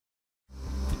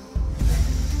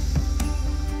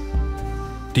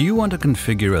Do you want to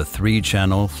configure a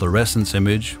 3-channel fluorescence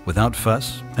image without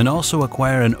fuss and also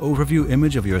acquire an overview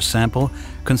image of your sample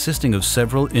consisting of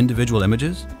several individual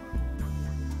images?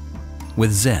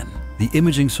 With ZEN, the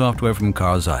imaging software from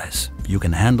ZEISS, you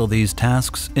can handle these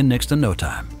tasks in next to no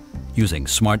time using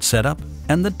Smart Setup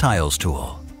and the Tiles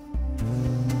tool.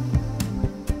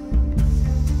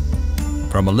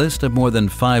 From a list of more than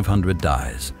 500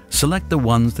 dyes, select the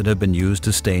ones that have been used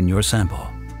to stain your sample.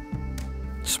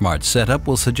 Smart Setup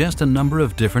will suggest a number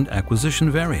of different acquisition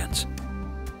variants.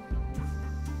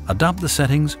 Adopt the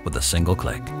settings with a single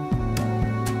click.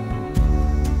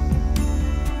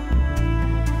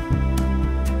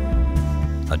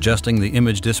 Adjusting the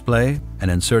image display and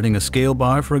inserting a scale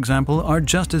bar, for example, are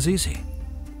just as easy.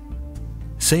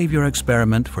 Save your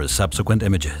experiment for subsequent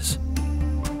images.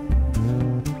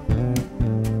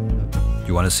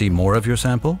 You want to see more of your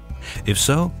sample? If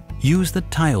so, use the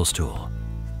Tiles tool.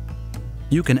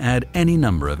 You can add any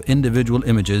number of individual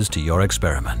images to your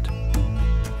experiment.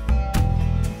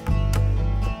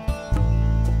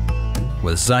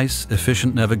 With ZEISS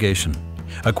efficient navigation,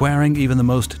 acquiring even the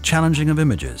most challenging of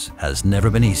images has never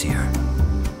been easier.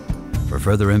 For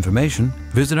further information,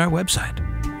 visit our website.